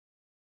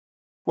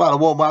Well, a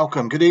warm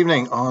welcome. Good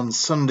evening on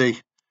Sunday.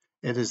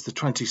 It is the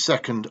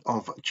 22nd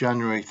of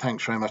January.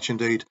 Thanks very much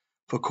indeed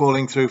for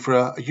calling through for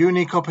a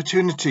unique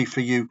opportunity for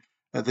you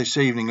this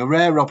evening. A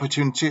rare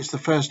opportunity. It's the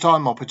first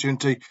time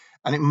opportunity,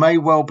 and it may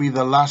well be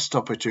the last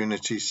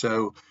opportunity.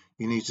 So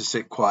you need to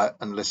sit quiet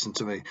and listen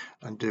to me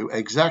and do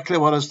exactly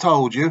what I've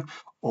told you,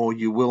 or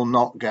you will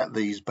not get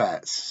these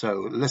bets.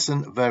 So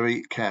listen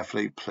very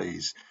carefully,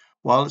 please.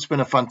 Well, it's been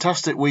a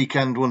fantastic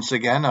weekend once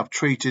again. I've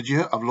treated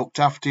you. I've looked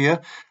after you.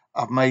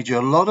 I've made you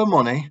a lot of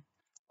money,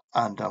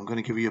 and I'm going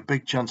to give you a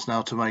big chance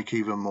now to make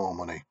even more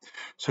money.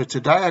 So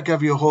today I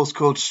gave you a horse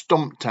called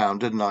Stumpstown,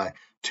 didn't I?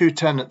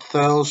 210 at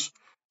Thurles,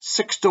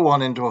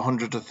 6-1 into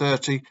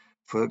 130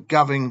 for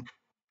Gavin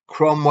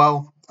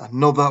Cromwell.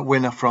 Another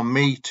winner from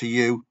me to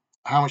you.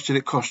 How much did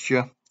it cost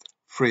you?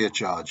 Free of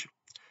charge.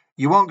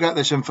 You won't get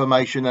this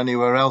information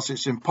anywhere else.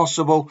 It's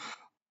impossible.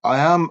 I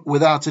am,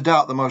 without a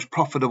doubt, the most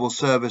profitable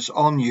service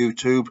on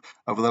YouTube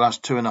over the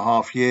last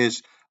 2.5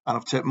 years. And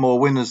I've tipped more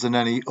winners than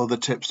any other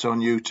tips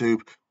on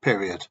YouTube,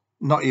 period.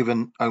 Not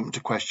even open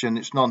to question.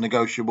 It's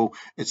non-negotiable.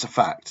 It's a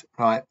fact,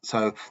 right?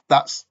 So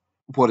that's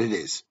what it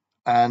is.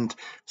 And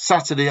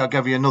Saturday, I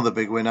gave you another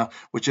big winner,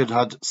 which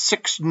had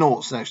 6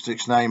 noughts next to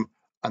its name.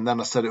 And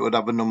then I said it would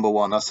have a number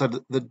 1. I said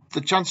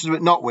the chances of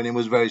it not winning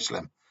was very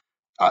slim.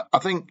 I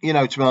think, to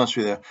be honest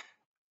with you,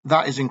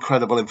 that is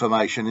incredible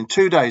information. In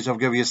 2 days, I've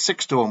given you a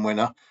 6-1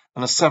 winner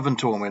and a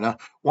 7-1 winner.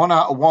 1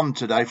 out of 1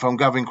 today from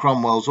Gavin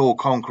Cromwell's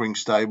all-conquering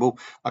stable.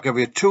 I gave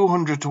you a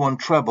 200-1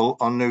 treble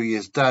on New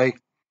Year's Day.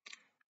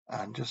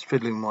 And just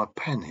fiddling my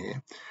pen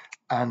here.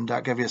 And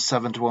I gave you a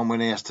 7-1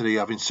 winner yesterday,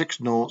 having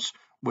 6 noughts,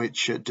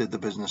 which did the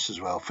business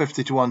as well.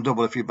 50-1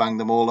 double if you bang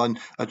them all on.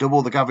 A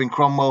double, the Gavin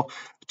Cromwell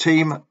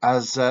team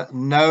has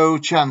no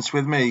chance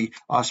with me.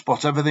 I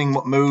spot everything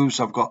what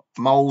moves. I've got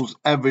moles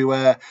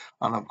everywhere,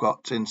 and I've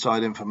got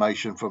inside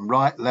information from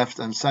right, left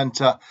and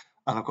centre.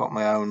 And I've got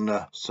my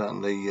own,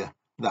 certainly,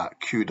 that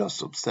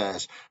kudos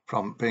upstairs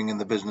from being in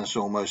the business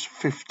almost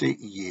 50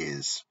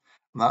 years.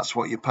 And that's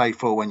what you pay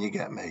for when you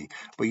get me.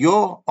 But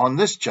you're on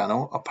this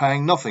channel are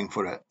paying nothing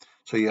for it.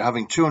 So you're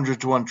having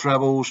 200-1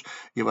 trebles.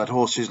 You've had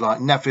horses like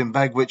Neffin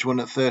Beg, which won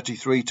at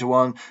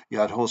 33-1. You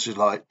had horses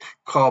like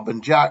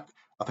Carbon Jack,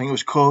 I think it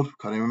was called,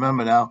 can't even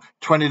remember now,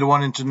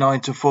 20-1 into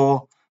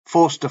 9-4.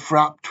 Forster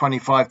Frap,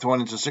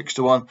 25-1 into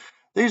 6-1.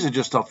 These are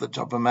just off the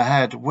top of my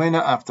head.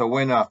 Winner after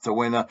winner after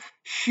winner.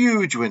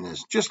 Huge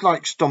winners, just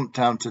like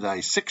Stumpstown today.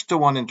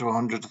 6-1 into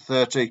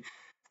 130.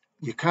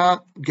 You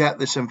can't get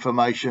this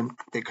information.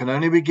 It can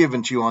only be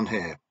given to you on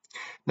here.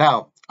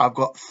 Now, I've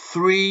got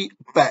 3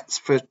 bets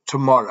for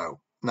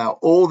tomorrow. Now,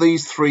 all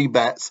these 3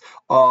 bets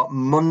are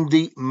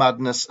Monday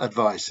Madness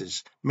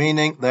advices,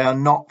 meaning they are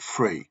not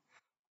free.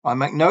 I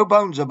make no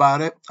bones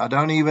about it. I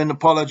don't even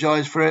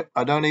apologize for it.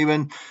 I don't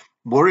even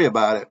worry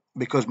about it,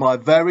 because my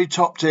very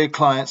top tier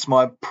clients,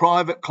 my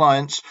private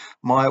clients,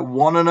 my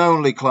one and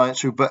only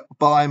clients who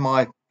buy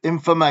my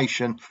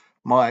information,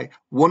 my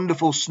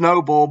wonderful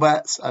snowball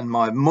bets and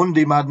my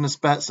Monday Madness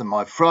bets and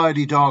my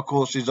Friday dark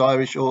horses,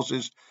 Irish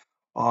horses,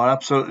 are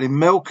absolutely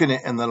milking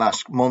it in the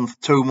last month,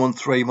 2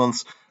 months, 3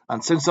 months.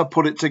 And since I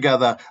put it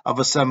together, I've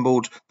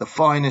assembled the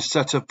finest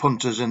set of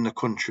punters in the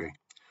country.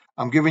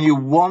 I'm giving you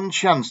 1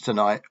 chance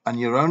tonight, and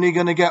you're only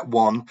going to get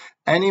 1.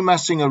 Any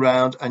messing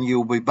around and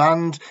you'll be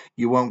banned.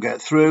 You won't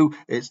get through.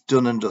 It's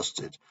done and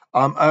dusted.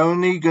 I'm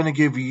only going to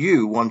give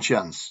you 1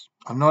 chance.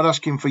 I'm not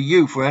asking for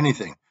you for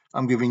anything.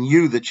 I'm giving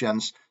you the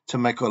chance to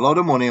make a lot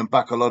of money and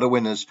back a lot of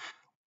winners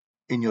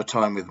in your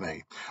time with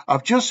me.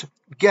 I've just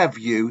gave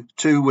you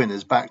 2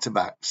 winners back to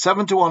back,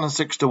 7-1 and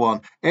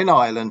 6-1 in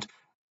Ireland.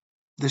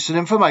 This is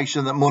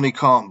information that money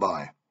can't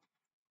buy,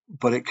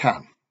 but it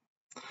can.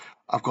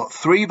 I've got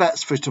 3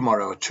 bets for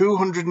tomorrow, a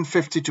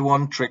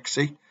 250-1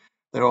 Trixie.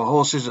 There are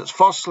horses at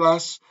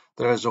Fosslas,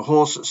 there is a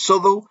horse at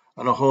Southall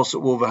and a horse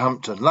at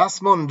Wolverhampton.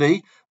 Last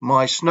Monday,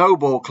 my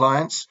snowball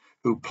clients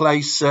who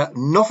place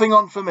nothing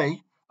on for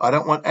me, I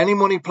don't want any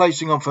money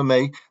placing on for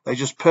me, they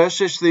just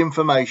purchase the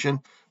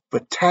information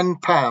for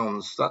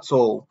 £10, that's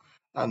all.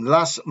 And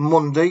last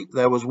Monday,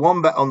 there was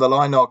 1 bet on the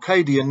line,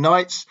 Arcadian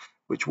Knights,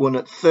 which won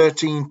at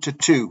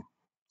 13-2.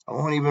 I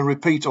won't even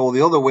repeat all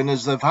the other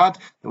winners they've had.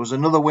 There was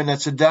another winner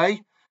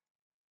today.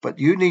 But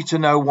you need to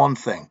know one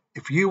thing.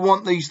 If you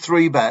want these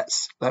 3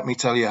 bets, let me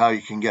tell you how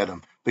you can get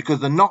them. Because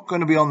they're not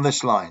going to be on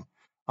this line.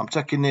 I'm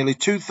taking nearly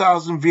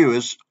 2,000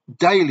 viewers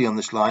daily on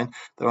this line.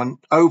 There are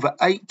over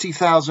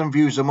 80,000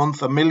 views a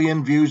month, 1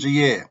 million views a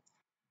year.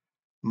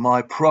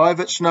 My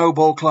private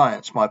snowball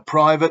clients, my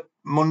private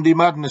Monday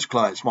Madness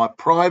clients, my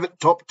private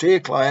top tier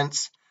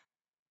clients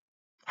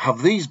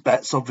have these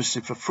bets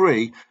obviously for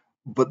free,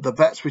 but the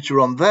bets which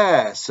are on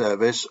their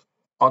service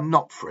are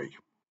not free.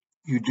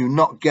 You do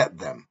not get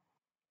them.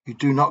 You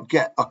do not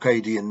get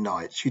Arcadian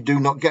Knights. You do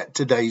not get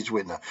today's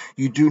winner.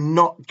 You do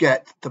not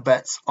get the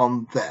bets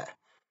on there.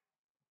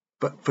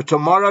 But for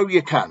tomorrow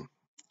you can.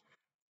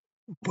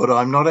 But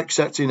I'm not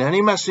accepting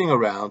any messing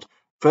around.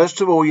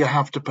 First of all, you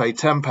have to pay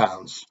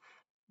 £10.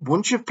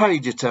 Once you've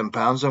paid your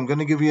 £10, I'm going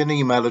to give you an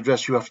email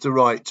address you have to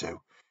write to.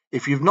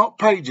 If you've not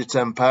paid your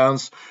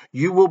 £10,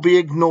 you will be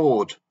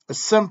ignored. As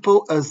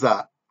simple as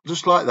that.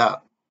 Just like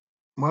that.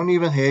 Won't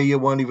even hear you,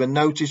 won't even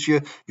notice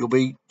you. You'll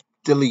be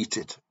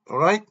deleted. All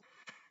right?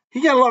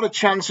 You get a lot of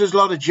chances, a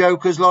lot of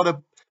jokers, a lot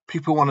of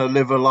people want to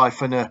live a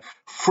life in a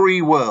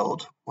free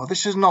world. Well,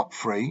 this is not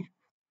free.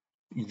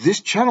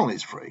 This channel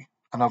is free.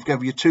 And I've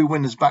given you 2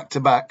 winners back to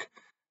back.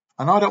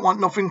 And I don't want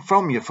nothing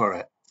from you for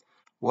it.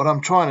 What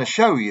I'm trying to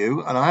show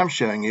you, and I am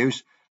showing you,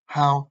 is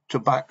how to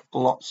back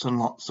lots and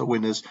lots of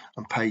winners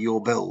and pay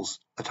your bills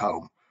at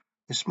home.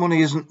 This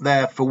money isn't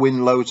there for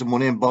win loads of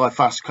money and buy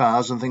fast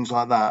cars and things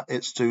like that.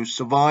 It's to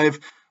survive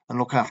and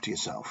look after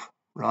yourself,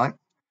 right?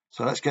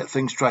 So let's get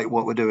things straight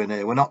what we're doing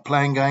here. We're not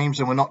playing games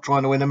and we're not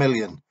trying to win 1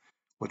 million.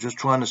 We're just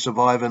trying to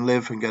survive and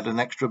live and get an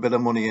extra bit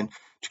of money in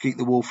to keep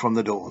the wolf from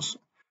the doors.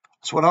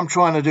 That's what I'm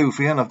trying to do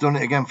for you, and I've done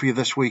it again for you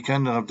this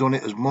weekend, and I've done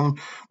it as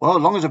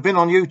long as I've been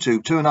on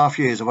YouTube, 2.5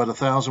 years, I've had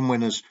 1,000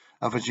 winners,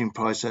 averaging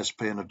price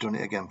SP, and I've done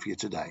it again for you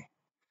today.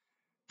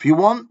 If you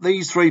want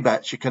these 3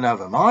 bets, you can have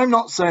them. I'm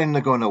not saying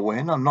they're going to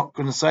win. I'm not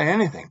going to say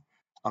anything.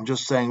 I'm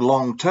just saying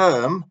long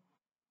term,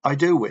 I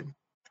do win.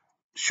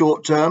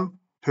 Short term,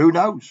 who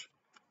knows?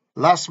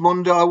 Last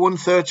Monday, I won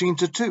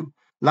 13-2.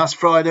 Last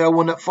Friday, I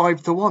won at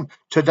 5-1.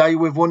 Today,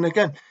 we've won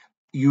again.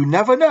 You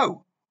never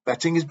know.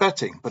 Betting is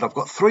betting. But I've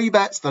got 3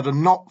 bets that are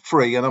not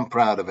free, and I'm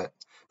proud of it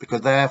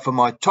because they're for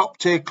my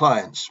top-tier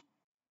clients.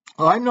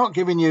 I'm not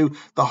giving you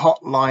the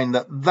hotline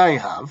that they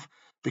have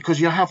because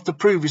you have to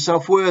prove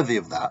yourself worthy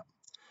of that.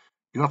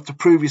 You have to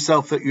prove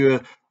yourself that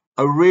you're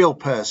a real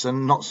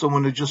person, not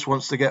someone who just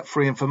wants to get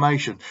free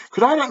information.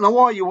 Because I don't know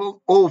why you're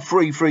all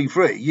free.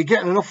 You're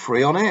getting enough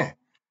free on here.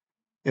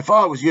 If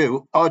I was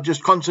you, I'd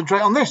just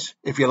concentrate on this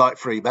if you like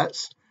free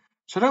bets.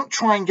 So don't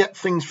try and get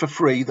things for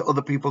free that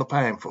other people are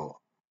paying for.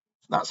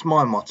 That's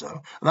my motto.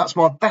 And that's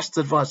my best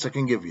advice I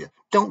can give you.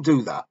 Don't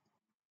do that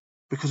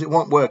because it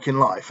won't work in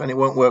life and it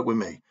won't work with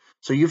me.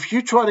 So if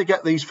you try to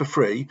get these for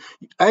free,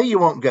 A, you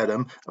won't get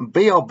them, and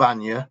B, I'll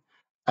ban you,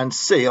 and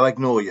C, I'll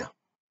ignore you.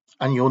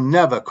 And you'll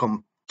never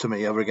come to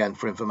me ever again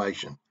for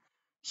information.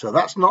 So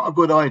that's not a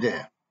good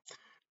idea.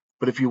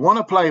 But if you want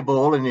to play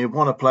ball and you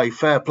want to play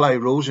fair play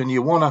rules and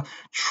you want to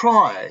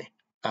try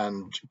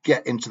and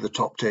get into the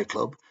top tier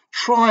club,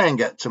 try and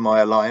get to my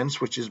alliance,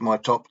 which is my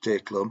top tier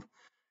club,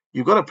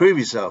 you've got to prove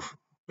yourself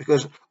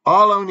because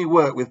I'll only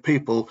work with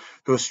people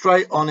who are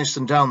straight, honest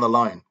and down the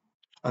line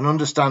and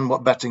understand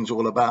what betting's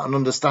all about and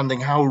understanding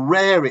how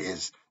rare it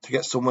is to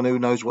get someone who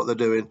knows what they're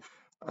doing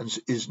and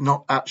is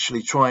not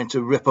actually trying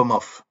to rip them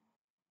off.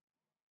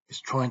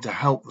 It's trying to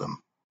help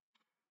them.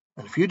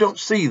 And if you don't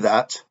see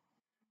that,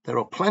 there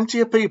are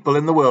plenty of people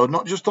in the world,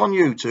 not just on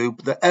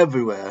YouTube, that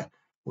everywhere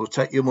will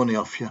take your money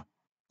off you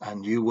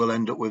and you will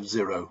end up with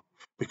zero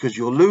because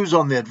you'll lose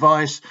on the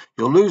advice,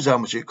 you'll lose how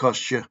much it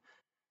costs you,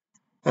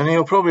 and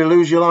you'll probably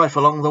lose your life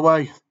along the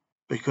way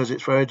because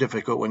it's very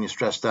difficult when you're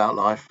stressed out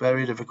life,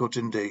 very difficult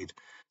indeed.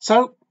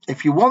 So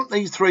if you want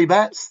these 3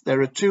 bets,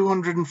 there are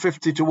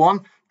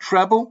 250-1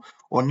 treble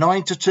or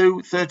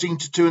 9-2,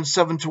 13-2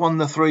 and 7-1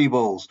 the 3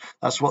 balls.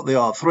 That's what they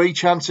are. 3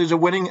 chances of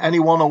winning.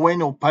 Anyone will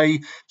win or pay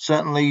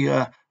certainly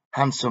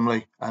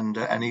handsomely, and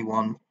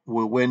anyone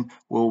will win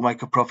will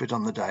make a profit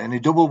on the day. Any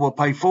double will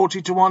pay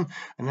 40-1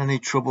 and any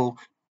treble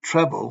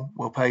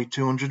will pay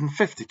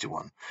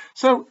 250-1.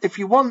 So if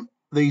you want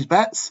these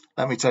bets,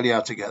 let me tell you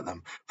how to get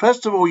them.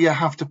 First of all, you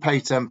have to pay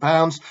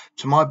 £10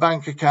 to my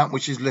bank account,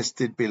 which is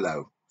listed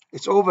below.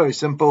 It's all very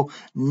simple.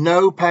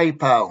 No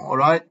PayPal, all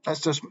right?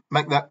 Let's just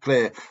make that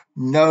clear.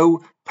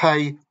 No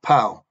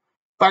PayPal.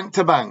 Bank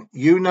to bank.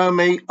 You know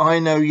me, I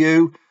know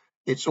you.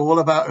 It's all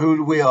about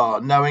who we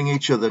are, knowing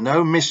each other.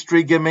 No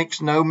mystery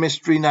gimmicks, no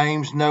mystery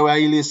names, no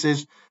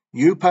aliases.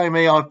 You pay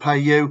me, I pay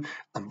you.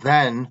 And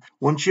then,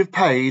 once you've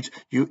paid,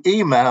 you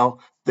email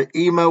the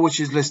email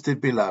which is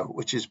listed below,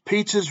 which is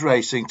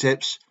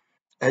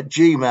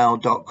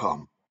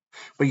petersracingtips@gmail.com.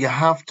 But you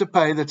have to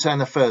pay the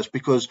tenner first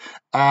because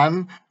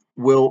Anne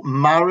will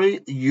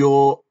marry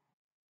your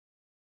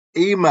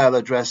email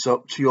address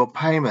up to your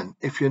payment.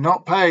 If you're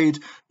not paid,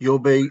 you'll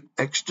be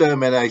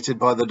exterminated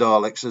by the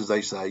Daleks, as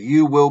they say.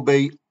 You will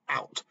be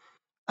out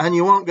and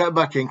you won't get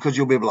back in because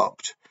you'll be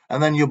blocked,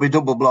 and then you'll be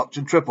double blocked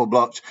and triple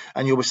blocked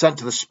and you'll be sent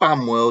to the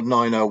spam world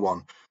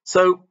 901.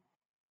 So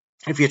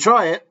if you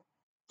try it,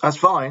 that's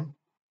fine,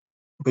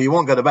 but you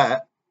won't get a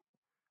bet.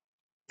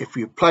 If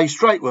you play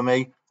straight with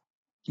me,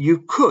 you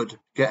could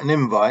get an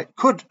invite.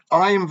 Could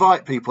I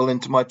invite people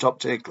into my top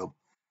tier club?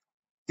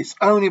 It's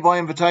only by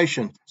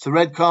invitation. It's the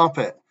red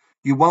carpet.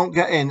 You won't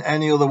get in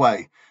any other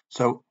way.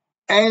 So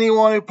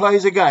anyone who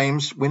plays the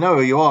games, we know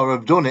who you are,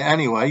 have done it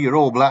anyway. You're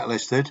all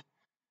blacklisted.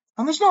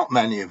 And there's not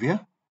many of you.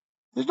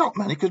 There's not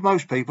many because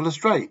most people are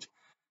straight.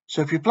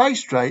 So if you play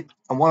straight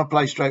and want to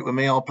play straight with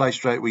me, I'll play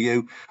straight with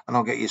you and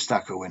I'll get you a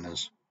stack of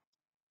winners.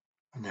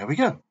 And there we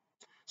go.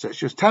 So it's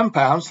just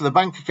 £10 to the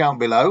bank account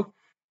below.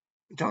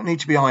 You don't need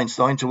to be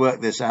Einstein to work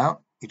this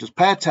out. You just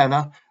pay a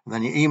tenner and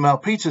then you email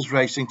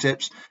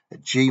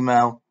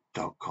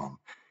petersracingtips@gmail.com.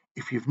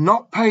 If you've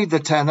not paid the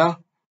tenner,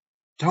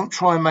 don't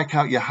try and make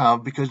out you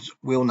have because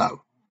we'll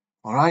know.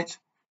 All right?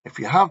 If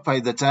you have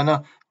paid the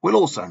tenner, we'll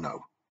also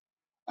know.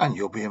 And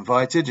you'll be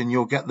invited and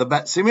you'll get the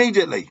bets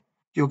immediately.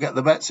 You'll get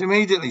the bets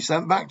immediately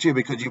sent back to you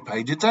because you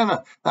paid your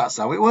tenner. That's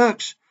how it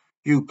works.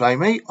 You pay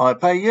me, I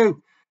pay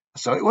you.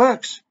 That's how it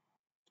works.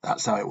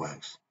 That's how it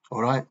works.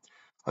 All right.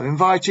 I've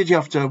invited you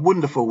after a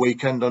wonderful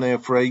weekend on here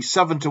free.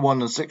 7-1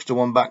 and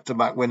 6-1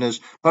 back-to-back winners,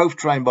 both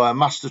trained by a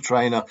master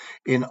trainer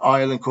in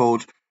Ireland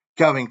called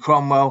Gavin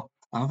Cromwell.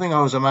 And I think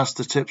I was a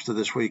master tipster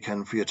this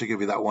weekend for you to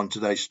give you that one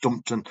today,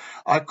 Stumpstown.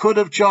 I could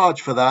have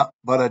charged for that,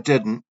 but I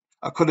didn't.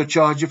 I could have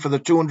charged you for the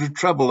 200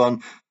 treble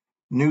on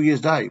New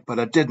Year's Day, but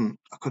I didn't.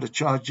 I could have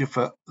charged you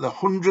for the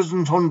hundreds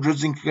and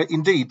hundreds,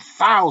 indeed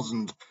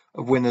thousands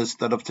of winners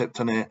that I've tipped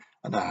on here,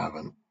 and I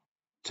haven't.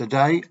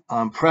 Today,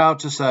 I'm proud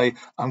to say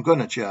I'm going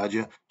to charge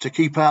you to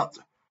keep out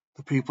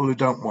the people who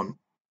don't want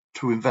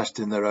to invest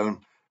in their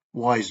own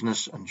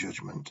wiseness and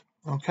judgment.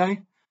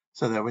 Okay?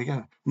 So there we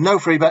go. No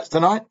free bets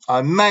tonight.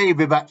 I may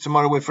be back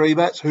tomorrow with free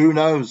bets. Who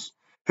knows?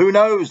 Who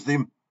knows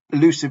the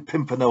elusive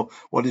Pimpernel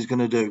what he's going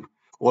to do?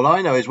 All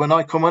I know is when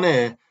I come on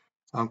here,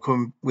 I'm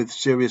coming with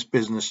serious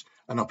business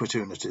and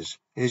opportunities.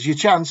 Here's your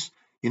chance.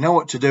 You know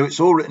what to do. It's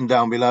all written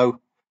down below.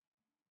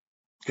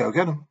 Go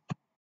get them.